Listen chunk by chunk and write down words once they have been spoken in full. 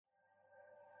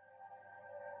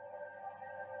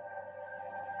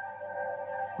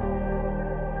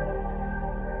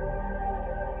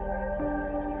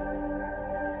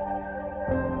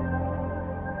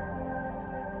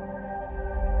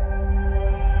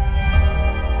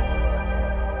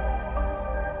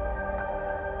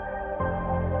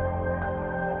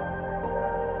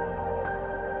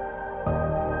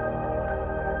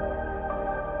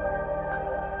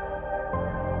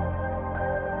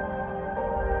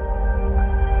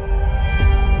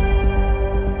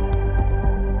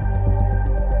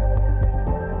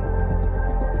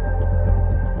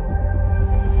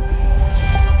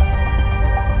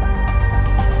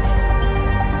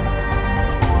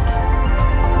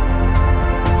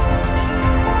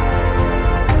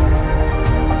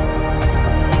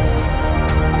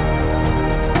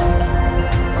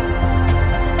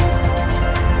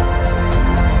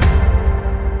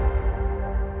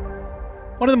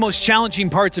One of the most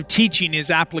challenging parts of teaching is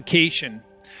application.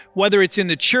 Whether it's in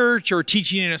the church or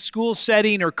teaching in a school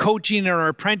setting or coaching or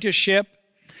apprenticeship,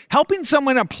 helping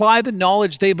someone apply the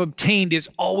knowledge they've obtained is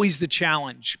always the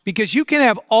challenge, because you can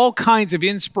have all kinds of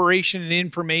inspiration and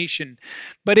information,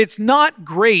 but it's not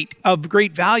of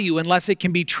great value unless it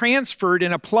can be transferred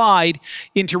and applied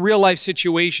into real life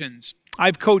situations.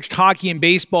 I've coached hockey and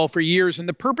baseball for years, and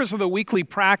the purpose of the weekly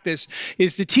practice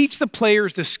is to teach the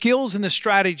players the skills and the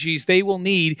strategies they will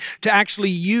need to actually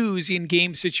use in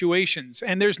game situations.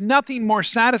 And there's nothing more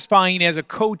satisfying as a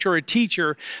coach or a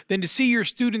teacher than to see your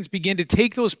students begin to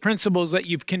take those principles that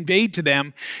you've conveyed to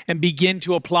them and begin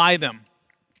to apply them.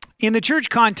 In the church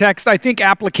context, I think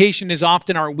application is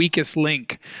often our weakest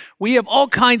link. We have all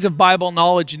kinds of Bible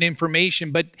knowledge and information,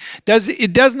 but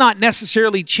it does not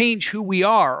necessarily change who we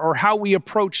are or how we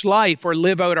approach life or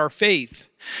live out our faith.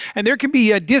 And there can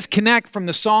be a disconnect from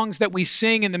the songs that we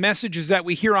sing and the messages that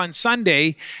we hear on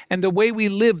Sunday and the way we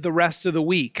live the rest of the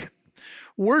week.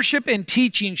 Worship and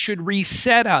teaching should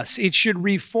reset us. It should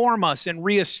reform us and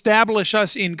reestablish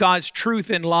us in God's truth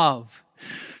and love.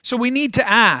 So we need to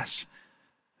ask,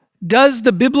 does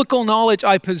the biblical knowledge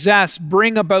I possess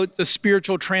bring about the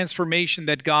spiritual transformation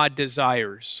that God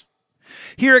desires?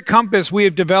 Here at Compass, we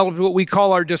have developed what we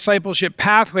call our discipleship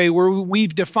pathway, where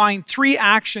we've defined 3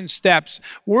 action steps,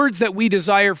 words that we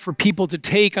desire for people to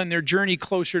take on their journey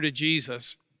closer to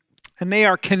Jesus. And they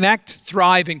are connect,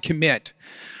 thrive, and commit.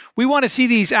 We want to see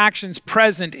these actions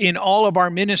present in all of our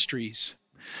ministries.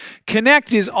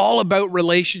 Connect is all about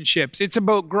relationships. It's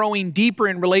about growing deeper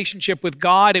in relationship with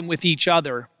God and with each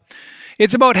other.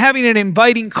 It's about having an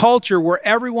inviting culture where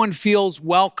everyone feels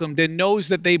welcomed and knows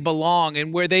that they belong,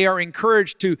 and where they are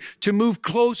encouraged to move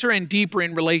closer and deeper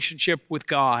in relationship with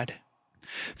God.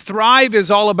 Thrive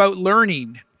is all about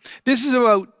learning. This is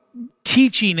about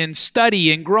teaching and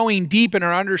study and growing deep in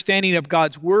our understanding of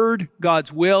God's word,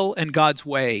 God's will, and God's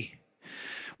way.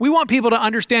 We want people to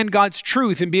understand God's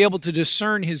truth and be able to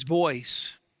discern his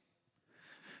voice.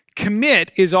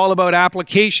 Commit is all about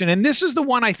application, and this is the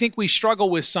one I think we struggle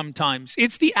with sometimes.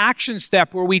 It's the action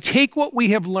step where we take what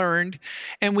we have learned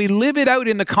and we live it out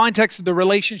in the context of the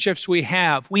relationships we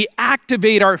have. We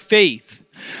activate our faith.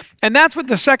 And that's what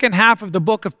the second half of the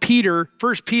book of Peter,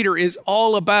 1 Peter, is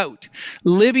all about.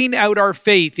 Living out our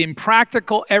faith in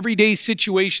practical, everyday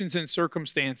situations and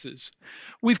circumstances.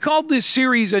 We've called this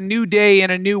series A New Day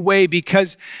and a New Way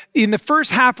because in the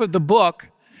first half of the book,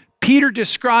 Peter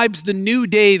describes the new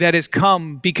day that has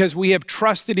come because we have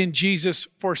trusted in Jesus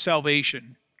for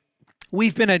salvation.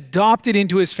 We've been adopted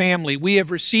into his family. We have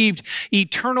received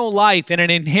eternal life and an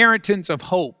inheritance of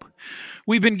hope.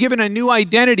 We've been given a new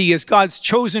identity as God's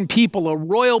chosen people, a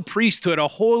royal priesthood, a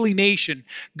holy nation,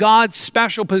 God's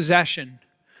special possession.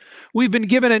 We've been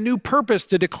given a new purpose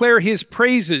to declare his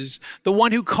praises, the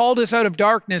one who called us out of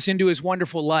darkness into his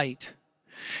wonderful light.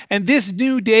 And this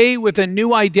new day with a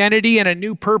new identity and a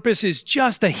new purpose is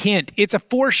just a hint. It's a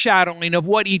foreshadowing of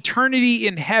what eternity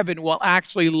in heaven will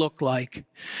actually look like.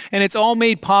 And it's all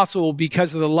made possible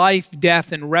because of the life,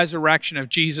 death, and resurrection of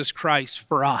Jesus Christ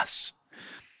for us.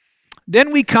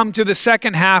 Then we come to the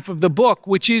second half of the book,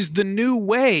 which is the new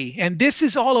way. And this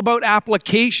is all about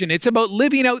application. It's about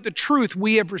living out the truth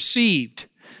we have received.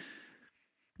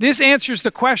 This answers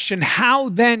the question, how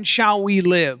then shall we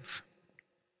live?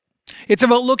 It's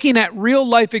about looking at real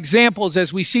life examples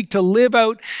as we seek to live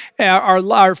out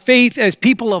our faith as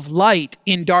people of light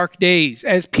in dark days,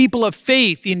 as people of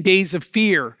faith in days of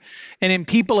fear, and in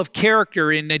people of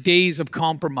character in the days of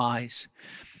compromise.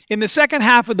 In the second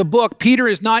half of the book, Peter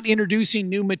is not introducing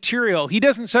new material. He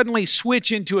doesn't suddenly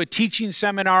switch into a teaching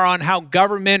seminar on how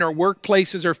government or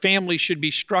workplaces or families should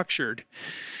be structured.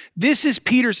 This is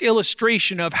Peter's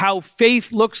illustration of how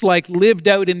faith looks like lived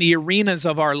out in the arenas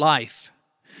of our life.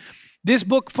 This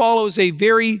book follows a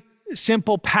very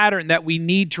simple pattern that we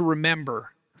need to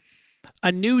remember.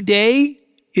 A new day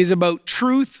is about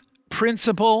truth,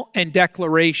 principle, and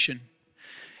declaration.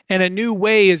 And a new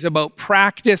way is about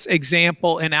practice,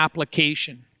 example, and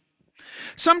application.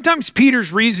 Sometimes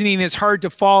Peter's reasoning is hard to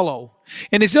follow,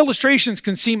 and his illustrations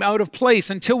can seem out of place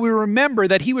until we remember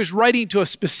that he was writing to a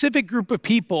specific group of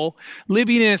people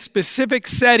living in a specific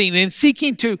setting and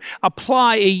seeking to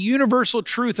apply a universal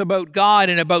truth about God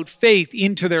and about faith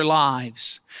into their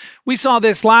lives. We saw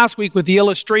this last week with the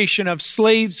illustration of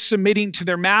slaves submitting to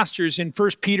their masters in 1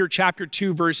 Peter chapter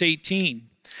 2, verse 18.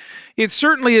 It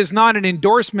certainly is not an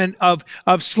endorsement of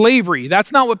slavery.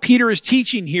 That's not what Peter is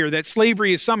teaching here, that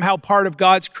slavery is somehow part of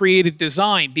God's created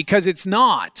design, because it's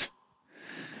not.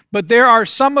 But there are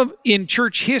some in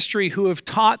church history who have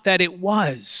taught that it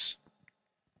was.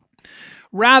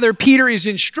 Rather, Peter is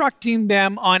instructing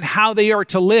them on how they are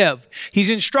to live. He's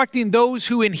instructing those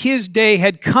who in his day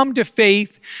had come to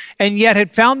faith and yet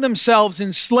had found themselves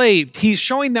enslaved. He's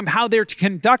showing them how they're to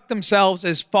conduct themselves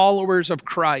as followers of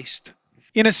Christ.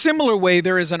 In a similar way,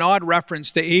 there is an odd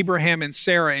reference to Abraham and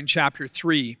Sarah in chapter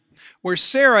 3, where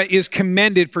Sarah is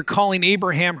commended for calling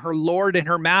Abraham her Lord and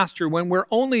her master when we're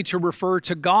only to refer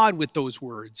to God with those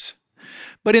words.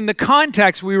 But in the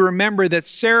context, we remember that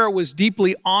Sarah was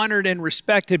deeply honored and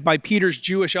respected by Peter's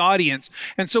Jewish audience.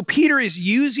 And so Peter is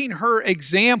using her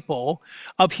example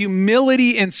of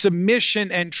humility and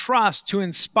submission and trust to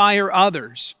inspire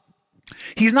others.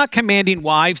 He's not commanding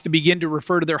wives to begin to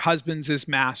refer to their husbands as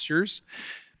masters.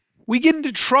 We get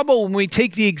into trouble when we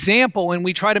take the example and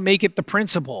we try to make it the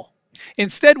principle.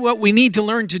 Instead, what we need to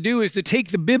learn to do is to take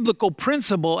the biblical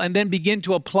principle and then begin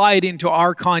to apply it into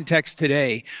our context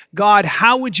today. God,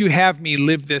 how would you have me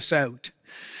live this out?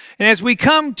 And as we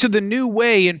come to the new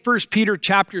way in 1 Peter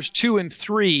chapters 2 and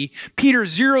 3, Peter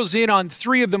zeroes in on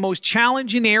three of the most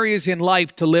challenging areas in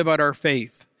life to live out our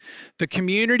faith: the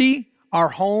community, our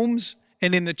homes,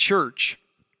 and in the church.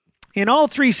 In all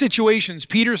three situations,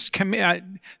 Peter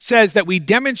says that we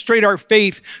demonstrate our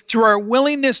faith through our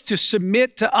willingness to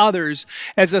submit to others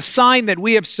as a sign that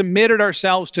we have submitted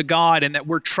ourselves to God and that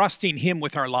we're trusting Him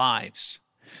with our lives.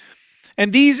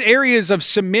 And these areas of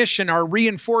submission are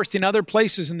reinforced in other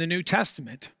places in the New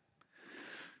Testament.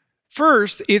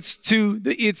 First, it's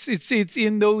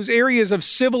in those areas of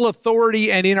civil authority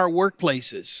and in our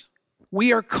workplaces.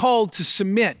 We are called to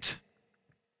submit.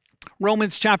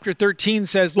 Romans chapter 13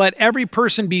 says, "Let every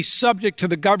person be subject to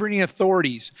the governing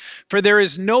authorities, for there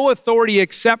is no authority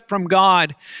except from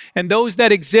God, and those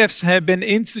that exist have been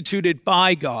instituted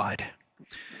by God."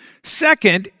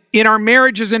 Second, in our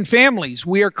marriages and families,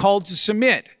 we are called to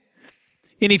submit.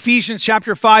 In Ephesians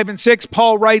chapter 5 and 6,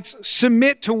 Paul writes,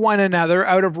 "Submit to one another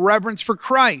out of reverence for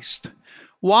Christ.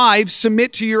 Wives,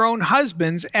 submit to your own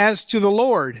husbands as to the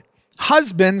Lord.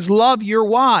 Husbands, love your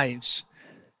wives.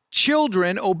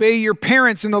 Children, obey your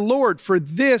parents in the Lord, for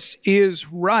this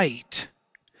is right."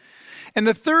 And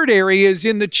the third area is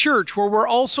in the church, where we're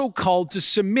also called to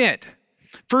submit.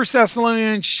 1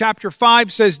 Thessalonians chapter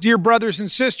 5 says, "Dear brothers and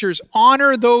sisters,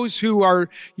 honor those who are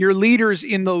your leaders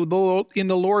in the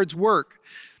Lord's work.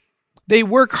 They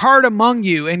work hard among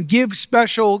you and give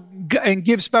special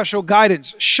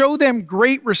guidance. Show them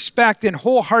great respect and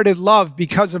wholehearted love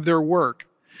because of their work.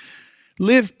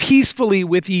 Live peacefully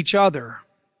with each other."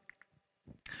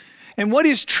 And what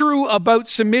is true about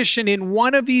submission in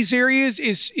one of these areas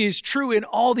is true in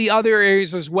all the other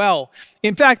areas as well.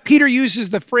 In fact, Peter uses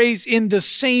the phrase "in the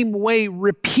same way"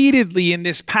 repeatedly in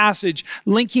this passage,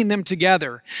 linking them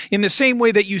together. In the same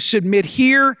way that you submit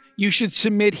here, you should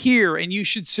submit here, and you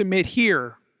should submit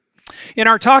here. In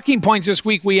our talking points this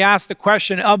week, we asked the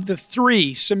question of the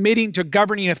three: submitting to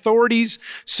governing authorities,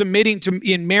 submitting to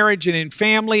in marriage and in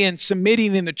family, and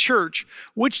submitting in the church.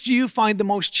 Which do you find the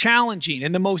most challenging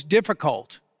and the most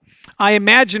difficult? I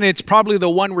imagine it's probably the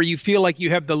one where you feel like you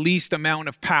have the least amount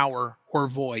of power or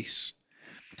voice.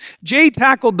 Jay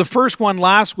tackled the first one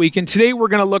last week, and today we're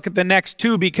going to look at the next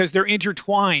two because they're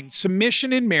intertwined: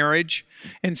 submission in marriage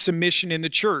and submission in the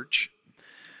church.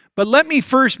 But let me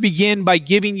first begin by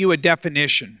giving you a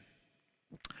definition.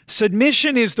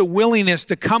 Submission is the willingness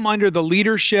to come under the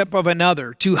leadership of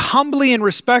another, to humbly and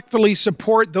respectfully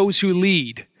support those who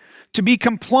lead, to be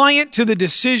compliant to the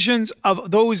decisions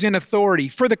of those in authority.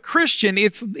 For the Christian,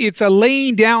 it's a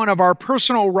laying down of our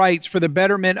personal rights for the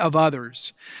betterment of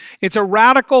others. It's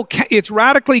radically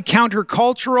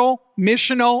countercultural,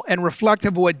 missional, and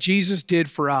reflective of what Jesus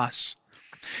did for us.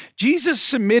 Jesus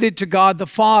submitted to God the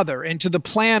Father and to the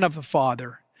plan of the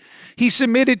Father. He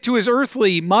submitted to his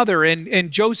earthly mother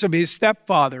and Joseph, his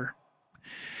stepfather.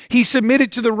 He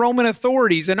submitted to the Roman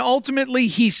authorities, and ultimately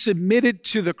he submitted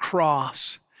to the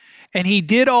cross. And he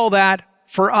did all that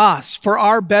for us, for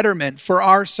our betterment, for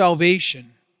our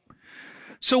salvation.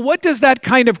 So what does that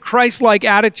kind of Christ-like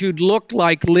attitude look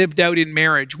like lived out in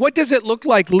marriage? What does it look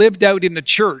like lived out in the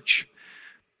church?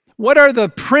 What are the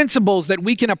principles that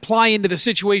we can apply into the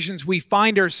situations we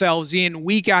find ourselves in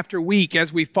week after week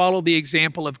as we follow the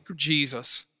example of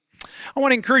Jesus? I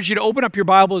want to encourage you to open up your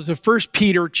Bible to 1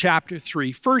 Peter chapter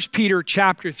 3. 1 Peter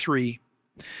chapter 3.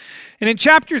 And in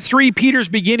chapter 3, Peter's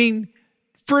beginning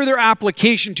further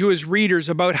application to his readers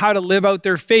about how to live out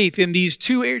their faith in these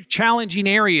two challenging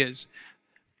areas.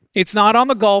 It's not on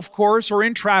the golf course or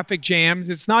in traffic jams.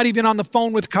 It's not even on the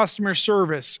phone with customer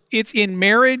service. It's in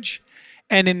marriage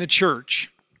and in the church.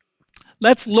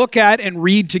 Let's look at and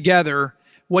read together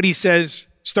what he says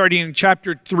starting in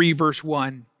chapter 3, verse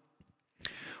 1.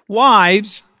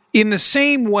 "Wives, in the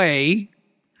same way,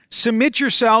 Submit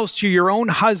yourselves to your own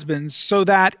husbands, so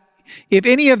that if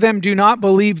any of them do not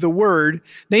believe the word,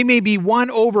 they may be won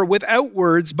over without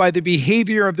words by the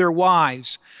behavior of their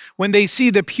wives, when they see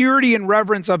the purity and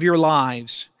reverence of your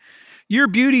lives. Your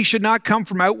beauty should not come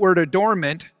from outward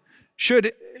adornment,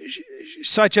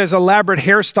 such as elaborate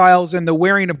hairstyles and the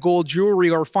wearing of gold jewelry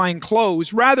or fine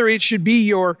clothes. Rather, it should be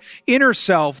your inner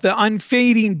self, the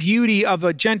unfading beauty of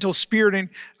a gentle spirit and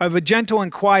of a gentle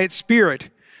and quiet spirit,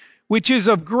 which is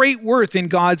of great worth in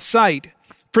God's sight.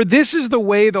 For this is the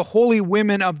way the holy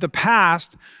women of the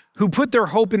past, who put their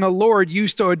hope in the Lord,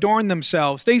 used to adorn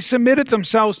themselves. They submitted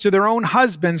themselves to their own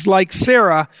husbands, like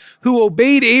Sarah, who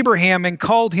obeyed Abraham and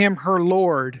called him her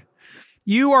Lord.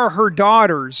 You are her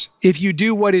daughters if you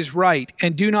do what is right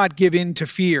and do not give in to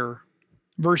fear.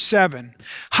 Verse 7,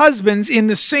 husbands, in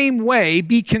the same way,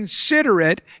 be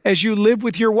considerate as you live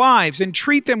with your wives, and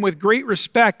treat them with great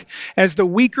respect as the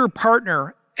weaker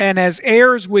partner and as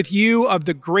heirs with you of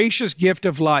the gracious gift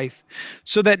of life,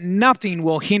 so that nothing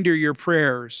will hinder your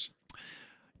prayers.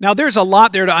 Now, there's a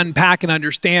lot there to unpack and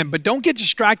understand, but don't get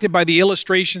distracted by the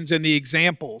illustrations and the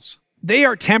examples. They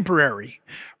are temporary.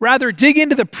 Rather, dig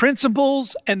into the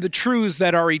principles and the truths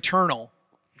that are eternal.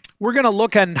 We're going to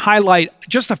look and highlight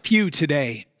just a few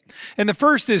today. And the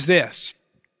first is this: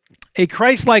 a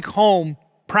Christ-like home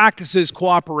practices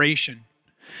cooperation.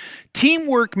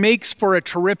 Teamwork makes for a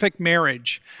terrific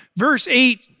marriage. Verse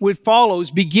 8, which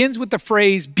follows, begins with the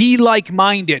phrase, be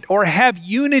like-minded, or have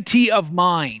unity of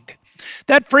mind.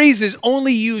 That phrase is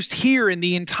only used here in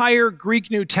the entire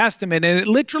Greek New Testament, and it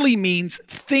literally means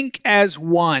think as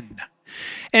one.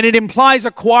 And it implies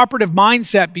a cooperative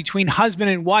mindset between husband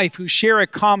and wife who share a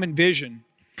common vision.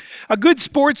 A good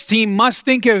sports team must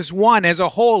think as one, as a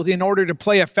whole, in order to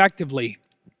play effectively.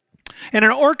 And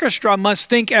an orchestra must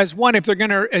think as one if they're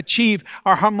going to achieve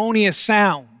a harmonious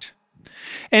sound.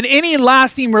 And any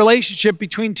lasting relationship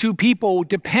between two people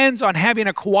depends on having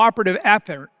a cooperative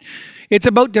effort. It's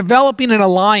about developing an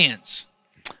alliance.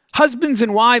 Husbands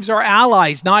and wives are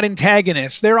allies, not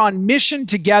antagonists. They're on mission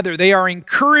together. They are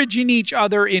encouraging each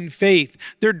other in faith.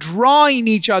 They're drawing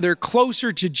each other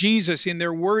closer to Jesus in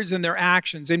their words and their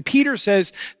actions. And Peter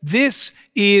says, this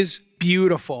is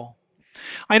beautiful.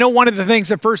 I know one of the things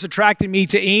that first attracted me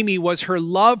to Amy was her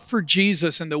love for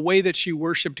Jesus and the way that she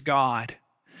worshiped God.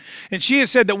 And she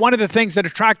has said that one of the things that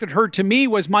attracted her to me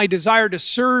was my desire to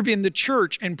serve in the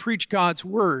church and preach God's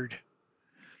word.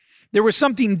 There was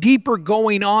something deeper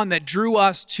going on that drew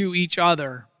us to each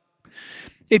other.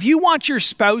 If you want your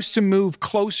spouse to move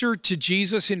closer to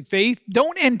Jesus in faith,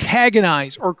 don't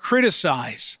antagonize or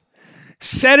criticize.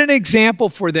 Set an example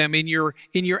for them in your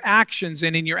actions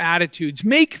and in your attitudes.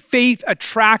 Make faith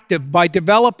attractive by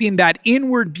developing that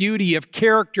inward beauty of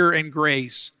character and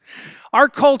grace. Our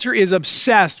culture is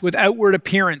obsessed with outward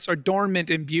appearance, adornment,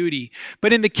 and beauty.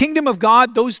 But in the kingdom of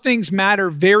God, those things matter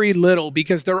very little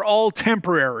because they're all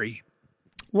temporary.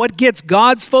 What gets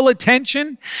God's full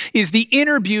attention is the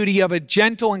inner beauty of a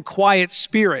gentle and quiet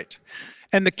spirit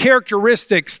and the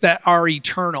characteristics that are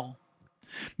eternal.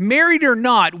 Married or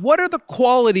not, what are the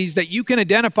qualities that you can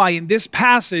identify in this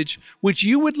passage which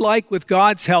you would like, with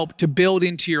God's help, to build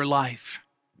into your life?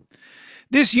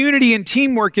 This unity and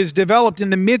teamwork is developed in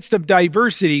the midst of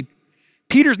diversity.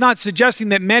 Peter's not suggesting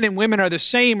that men and women are the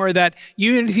same or that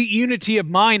unity of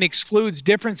mind excludes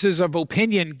differences of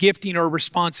opinion, gifting, or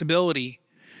responsibility.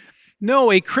 No,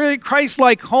 a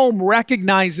Christ-like home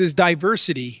recognizes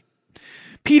diversity.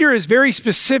 Peter is very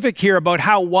specific here about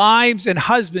how wives and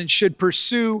husbands should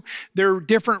pursue their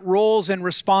different roles and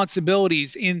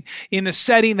responsibilities in the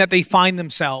setting that they find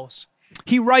themselves.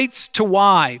 He writes to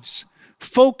wives,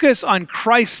 focus on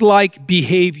Christ-like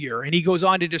behavior. And he goes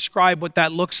on to describe what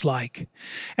that looks like.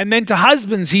 And then to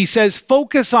husbands, he says,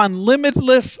 focus on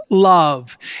limitless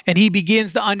love. And he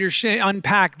begins to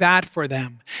unpack that for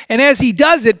them. And as he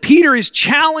does it, Peter is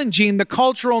challenging the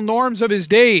cultural norms of his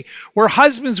day, where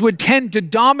husbands would tend to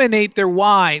dominate their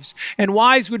wives, and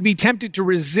wives would be tempted to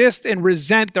resist and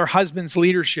resent their husband's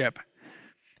leadership.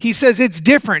 He says it's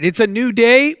different. It's a new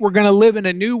day. We're going to live in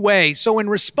a new way. So in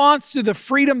response to the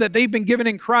freedom that they've been given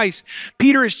in Christ,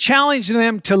 Peter is challenging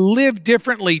them to live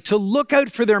differently, to look out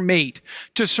for their mate,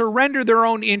 to surrender their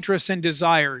own interests and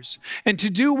desires, and to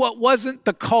do what wasn't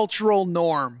the cultural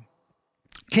norm.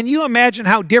 Can you imagine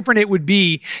how different it would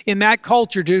be in that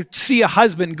culture to see a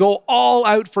husband go all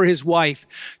out for his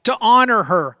wife, to honor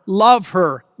her, love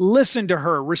her, listen to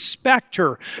her, respect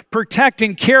her, protect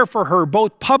and care for her,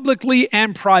 both publicly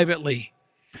and privately?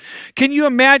 Can you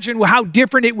imagine how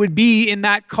different it would be in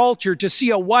that culture to see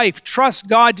a wife trust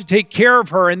God to take care of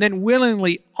her and then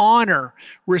willingly honor,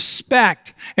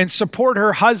 respect, and support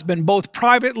her husband both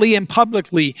privately and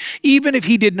publicly, even if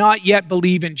he did not yet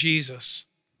believe in Jesus?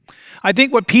 I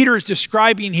think what Peter is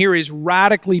describing here is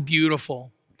radically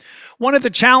beautiful. One of the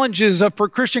challenges for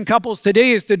Christian couples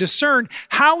today is to discern,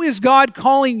 how is God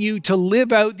calling you to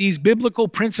live out these biblical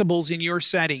principles in your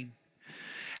setting?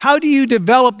 How do you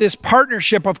develop this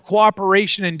partnership of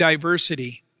cooperation and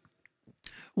diversity?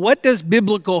 What does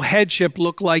biblical headship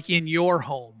look like in your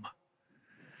home?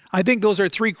 I think those are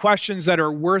three questions that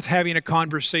are worth having a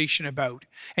conversation about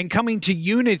and coming to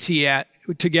unity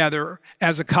together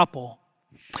as a couple.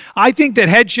 I think that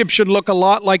headship should look a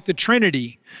lot like the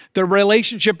Trinity, the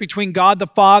relationship between God the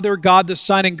Father, God the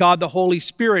Son, and God the Holy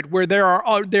Spirit, where there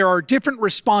are different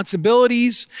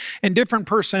responsibilities and different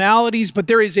personalities, but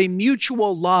there is a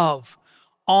mutual love,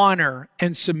 honor,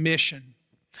 and submission.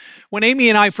 When Amy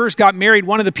and I first got married,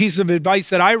 one of the pieces of advice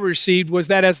that I received was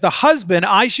that as the husband,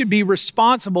 I should be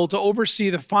responsible to oversee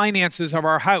the finances of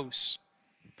our house.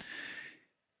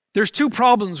 There's two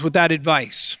problems with that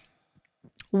advice.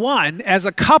 One, as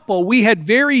a couple, we had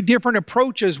very different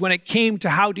approaches when it came to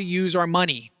how to use our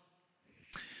money.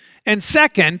 And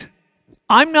second,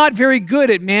 I'm not very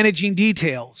good at managing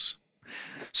details.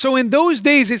 So in those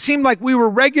days, it seemed like we were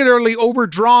regularly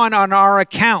overdrawn on our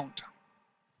account.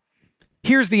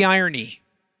 Here's the irony.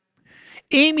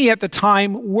 Amy at the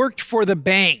time worked for the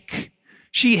bank.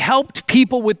 She helped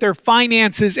people with their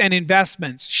finances and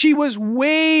investments. She was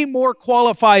way more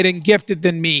qualified and gifted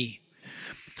than me.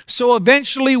 So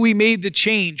eventually we made the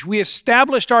change. We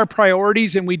established our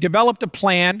priorities and we developed a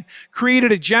plan,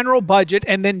 created a general budget,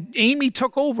 and then Amy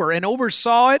took over and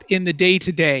oversaw it in the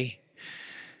day-to-day.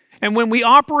 And when we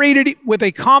operated with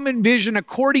a common vision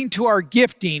according to our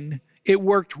gifting, it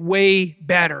worked way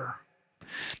better.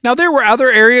 Now, there were other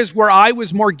areas where I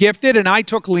was more gifted and I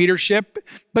took leadership,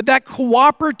 but that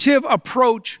cooperative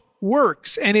approach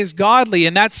works and is godly.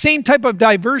 And that same type of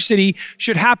diversity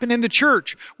should happen in the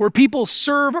church, where people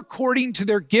serve according to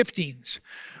their giftings.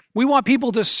 We want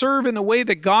people to serve in the way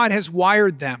that God has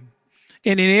wired them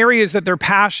and in areas that they're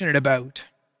passionate about.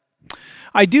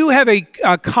 I do have a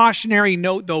cautionary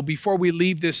note, though, before we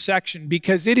leave this section,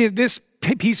 because this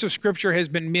piece of scripture has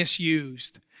been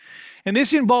misused. And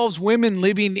this involves women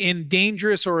living in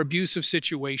dangerous or abusive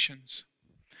situations.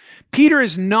 Peter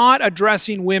is not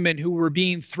addressing women who were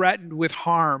being threatened with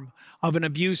harm of an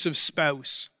abusive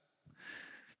spouse.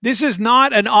 This is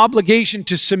not an obligation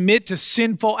to submit to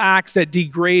sinful acts that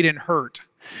degrade and hurt.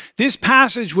 This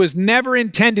passage was never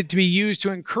intended to be used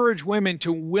to encourage women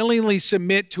to willingly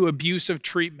submit to abusive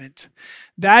treatment.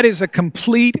 That is a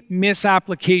complete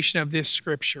misapplication of this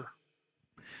scripture.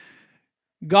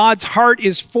 God's heart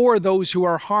is for those who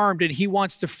are harmed, and he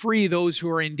wants to free those who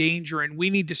are in danger, and we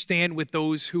need to stand with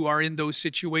those who are in those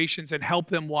situations and help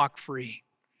them walk free.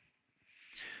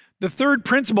 The third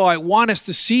principle I want us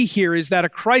to see here is that a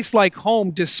Christ-like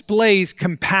home displays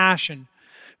compassion.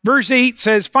 Verse 8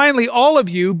 says, "Finally, all of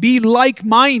you be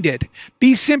like-minded,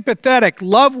 be sympathetic,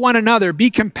 love one another,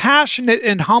 be compassionate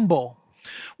and humble."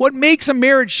 What makes a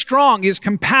marriage strong is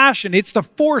compassion. It's the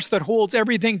force that holds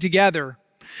everything together.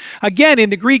 Again, in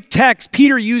the Greek text,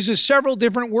 Peter uses several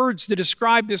different words to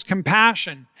describe this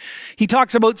compassion. He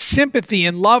talks about sympathy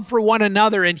and love for one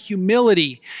another and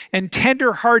humility and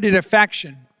tender-hearted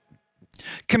affection.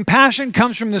 Compassion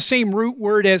comes from the same root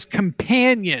word as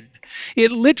companion.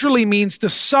 It literally means to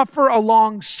suffer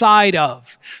alongside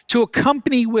of, to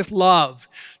accompany with love,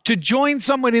 to join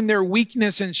someone in their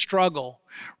weakness and struggle.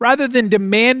 Rather than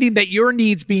demanding that your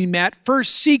needs be met,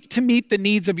 first seek to meet the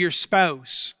needs of your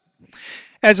spouse.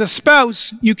 As a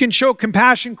spouse, you can show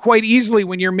compassion quite easily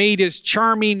when your mate is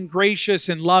charming, gracious,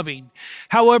 and loving.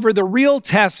 However, the real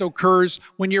test occurs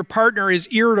when your partner is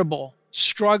irritable,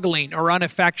 struggling, or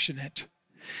unaffectionate.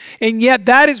 And yet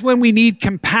that is when we need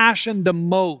compassion the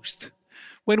most,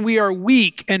 when we are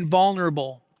weak and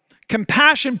vulnerable.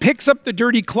 Compassion picks up the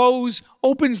dirty clothes,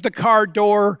 opens the car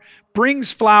door,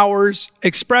 brings flowers,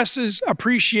 expresses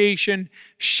appreciation,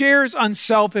 shares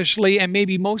unselfishly, and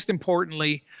maybe most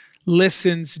importantly,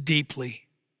 listens deeply.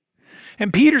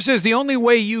 And Peter says the only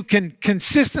way you can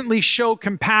consistently show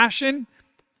compassion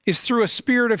is through a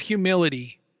spirit of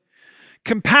humility.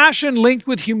 Compassion linked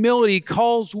with humility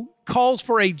calls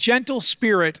for a gentle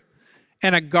spirit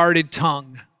and a guarded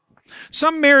tongue.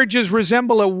 Some marriages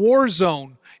resemble a war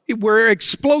zone where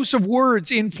explosive words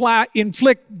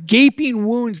inflict gaping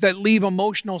wounds that leave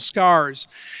emotional scars.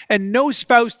 And no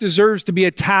spouse deserves to be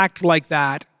attacked like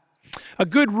that. A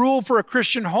good rule for a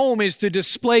Christian home is to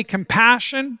display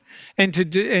compassion and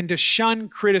to shun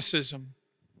criticism.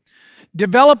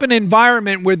 Develop an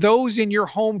environment where those in your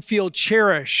home feel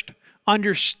cherished,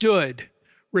 understood,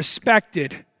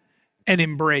 respected, and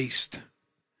embraced.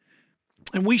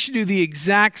 And we should do the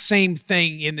exact same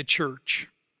thing in the church.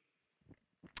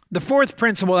 The fourth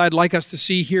principle I'd like us to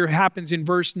see here happens in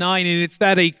verse 9, and it's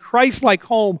that a Christ-like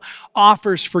home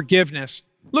offers forgiveness.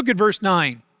 Look at verse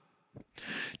 9.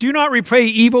 Do not repay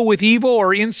evil with evil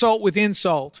or insult with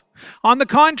insult. On the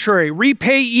contrary,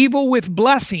 repay evil with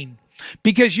blessing,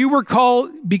 because you were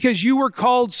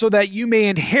called so that you may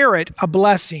inherit a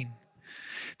blessing.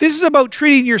 This is about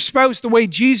treating your spouse the way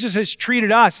Jesus has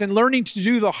treated us and learning to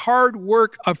do the hard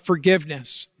work of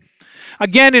forgiveness.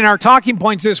 Again, in our talking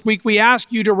points this week, we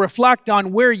ask you to reflect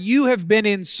on where you have been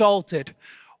insulted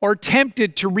or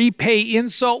tempted to repay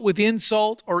insult with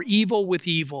insult or evil with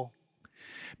evil.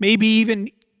 Maybe even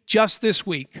just this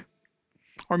week,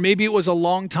 or maybe it was a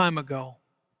long time ago.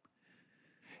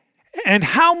 And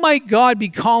how might God be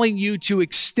calling you to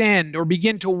extend or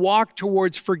begin to walk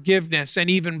towards forgiveness and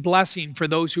even blessing for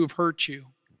those who have hurt you?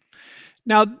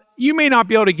 Now, you may not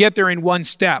be able to get there in one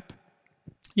step.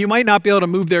 You might not be able to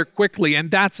move there quickly, and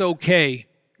that's okay.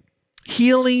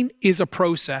 Healing is a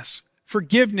process.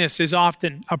 Forgiveness is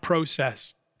often a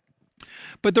process.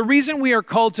 But the reason we are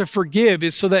called to forgive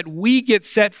is so that we get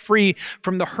set free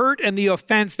from the hurt and the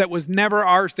offense that was never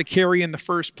ours to carry in the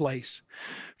first place.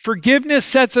 Forgiveness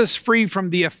sets us free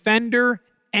from the offender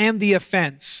and the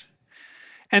offense.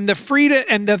 And the freedom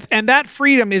and that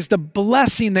freedom is the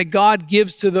blessing that God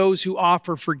gives to those who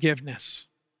offer forgiveness.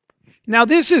 Now,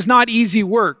 this is not easy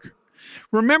work.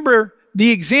 Remember, the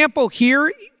example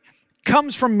here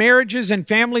comes from marriages and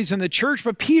families in the church,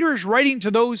 but Peter is writing to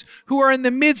those who are in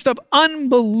the midst of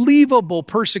unbelievable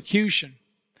persecution.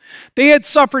 They had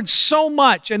suffered so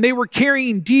much, and they were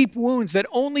carrying deep wounds that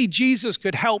only Jesus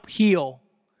could help heal.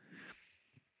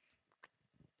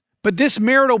 But this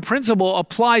marital principle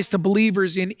applies to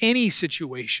believers in any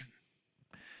situation.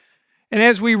 And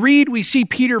as we read, we see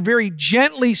Peter very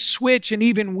gently switch and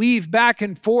even weave back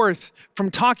and forth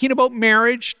from talking about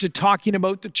marriage to talking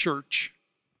about the church.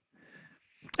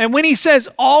 And when he says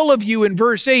all of you in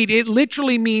verse 8, it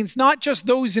literally means not just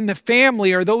those in the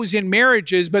family or those in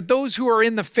marriages, but those who are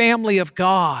in the family of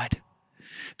God.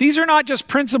 These are not just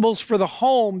principles for the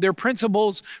home, they're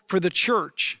principles for the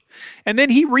church. And then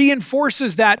he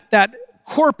reinforces that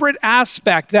corporate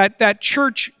aspect, that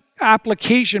church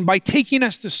application by taking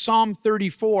us to Psalm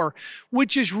 34,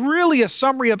 which is really a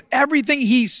summary of everything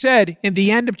he said in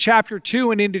the end of chapter 2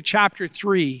 and into chapter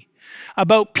 3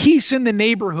 about peace in the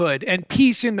neighborhood and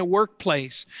peace in the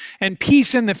workplace and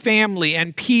peace in the family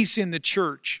and peace in the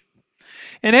church.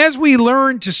 And as we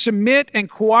learn to submit and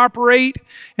cooperate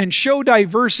and show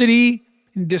diversity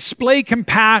and display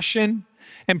compassion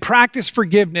and practice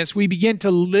forgiveness, we begin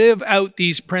to live out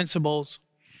these principles.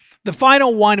 The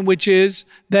final one, which is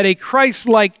that a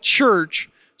Christ-like church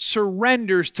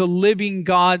surrenders to living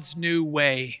God's new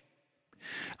way.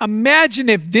 Imagine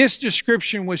if this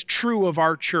description was true of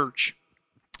our church.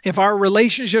 If our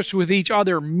relationships with each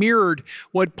other mirrored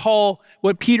what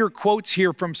Peter quotes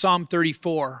here from Psalm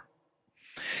 34.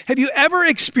 Have you ever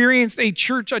experienced a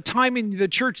time in the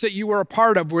church that you were a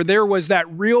part of where there was that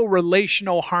real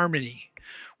relational harmony,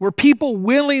 where people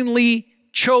willingly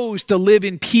chose to live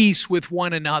in peace with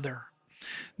one another?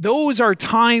 Those are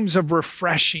times of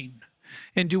refreshing.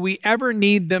 And do we ever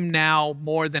need them now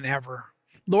more than ever?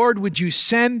 Lord, would you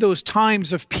send those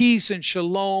times of peace and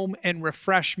shalom and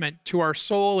refreshment to our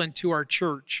soul and to our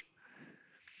church?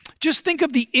 Just think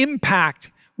of the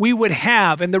impact we would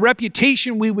have and the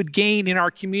reputation we would gain in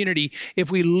our community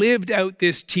if we lived out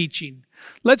this teaching.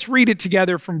 Let's read it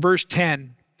together from verse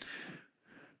 10.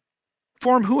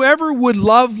 For whoever would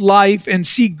love life and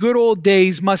see good old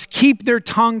days must keep their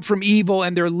tongue from evil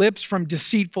and their lips from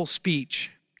deceitful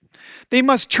speech. They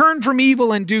must turn from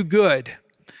evil and do good.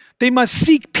 They must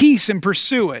seek peace and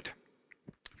pursue it.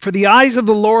 For the eyes of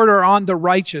the Lord are on the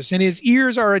righteous, and his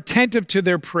ears are attentive to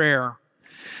their prayer.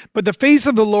 But the face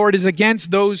of the Lord is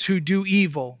against those who do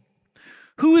evil.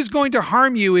 Who is going to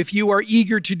harm you if you are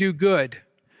eager to do good?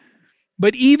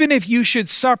 But even if you should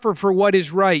suffer for what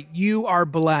is right, you are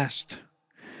blessed.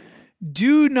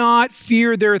 Do not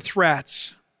fear their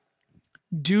threats.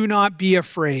 Do not be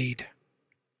afraid.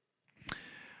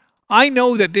 I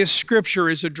know that this scripture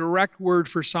is a direct word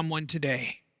for someone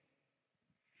today.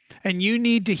 And you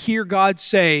need to hear God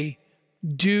say,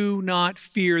 do not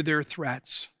fear their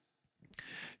threats.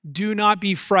 Do not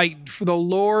be frightened, for the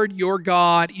Lord your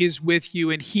God is with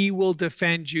you, and he will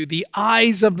defend you. The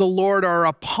eyes of the Lord are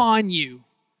upon you,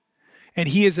 and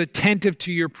he is attentive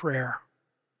to your prayer.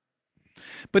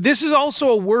 But this is also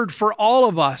a word for all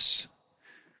of us.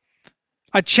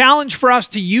 A challenge for us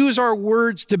to use our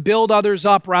words to build others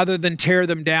up rather than tear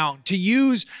them down. To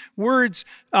use words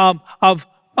of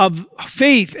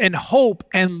faith and hope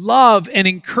and love and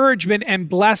encouragement and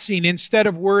blessing instead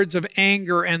of words of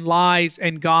anger and lies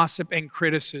and gossip and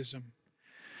criticism.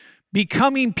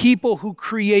 Becoming people who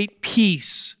create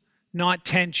peace, not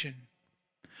tension.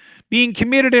 Being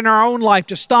committed in our own life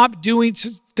to stop doing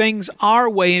things our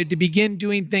way and to begin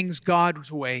doing things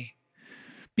God's way.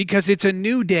 Because it's a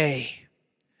new day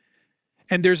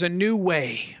and there's a new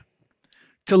way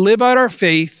to live out our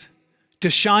faith, to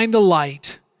shine the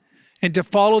light, and to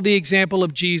follow the example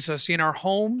of Jesus in our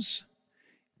homes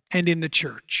and in the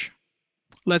church.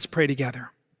 Let's pray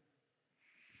together.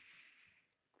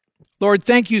 Lord,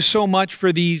 thank you so much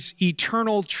for these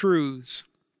eternal truths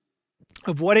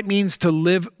of what it means to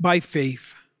live by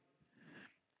faith.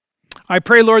 I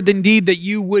pray, Lord, indeed that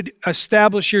you would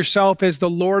establish yourself as the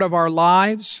Lord of our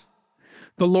lives,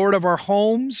 the Lord of our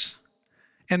homes,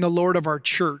 and the Lord of our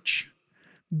church.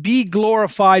 Be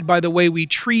glorified by the way we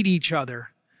treat each other,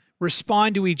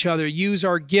 respond to each other, use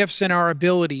our gifts and our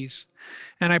abilities.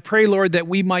 And I pray, Lord, that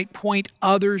we might point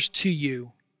others to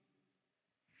you.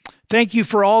 Thank you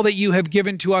for all that you have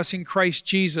given to us in Christ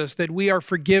Jesus, that we are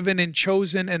forgiven and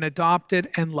chosen and adopted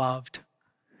and loved.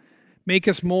 Make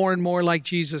us more and more like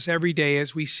Jesus every day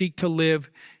as we seek to live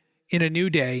in a new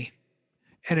day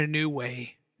and a new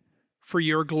way. For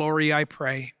your glory, I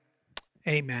pray.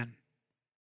 Amen.